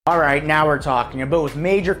Alright, now we're talking. A boat with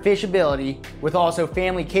major fishability with also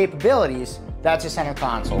family capabilities, that's a center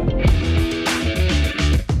console.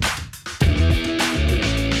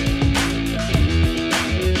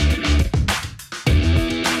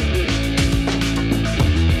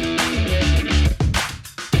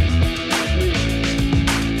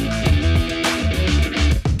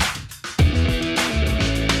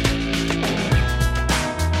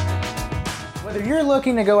 Whether you're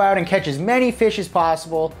looking to go out and catch as many fish as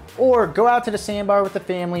possible, or go out to the sandbar with the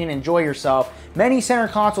family and enjoy yourself, many center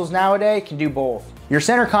consoles nowadays can do both. Your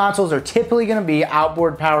center consoles are typically going to be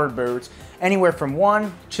outboard powered boats, anywhere from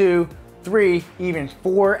 1, 2, 3, even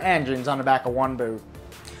 4 engines on the back of one boat.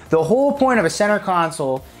 The whole point of a center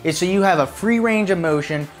console is so you have a free range of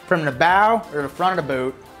motion from the bow or the front of the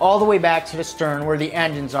boat all the way back to the stern where the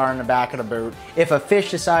engines are in the back of the boat if a fish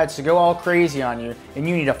decides to go all crazy on you and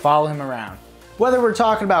you need to follow him around. Whether we're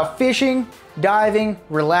talking about fishing, diving,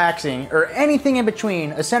 relaxing, or anything in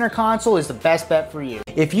between, a center console is the best bet for you.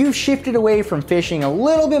 If you've shifted away from fishing a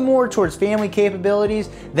little bit more towards family capabilities,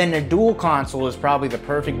 then the dual console is probably the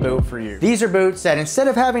perfect boat for you. These are boats that instead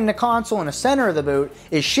of having the console in the center of the boat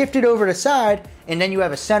is shifted over to the side, and then you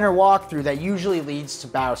have a center walkthrough that usually leads to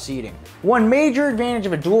bow seating. One major advantage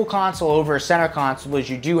of a dual console over a center console is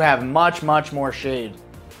you do have much more shade.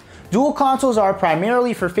 Dual consoles are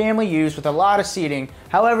primarily for family use with a lot of seating,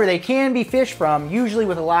 however they can be fished from, usually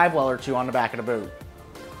with a live well or two on the back of the boat.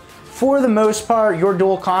 For the most part, your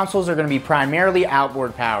dual consoles are going to be primarily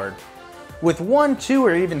outboard powered. With 1, 2,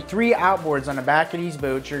 or even 3 outboards on the back of these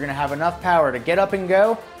boats, you're going to have enough power to get up and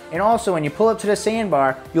go, and also when you pull up to the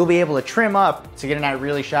sandbar, you'll be able to trim up to get in that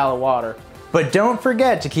really shallow water. But don't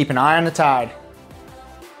forget to keep an eye on the tide.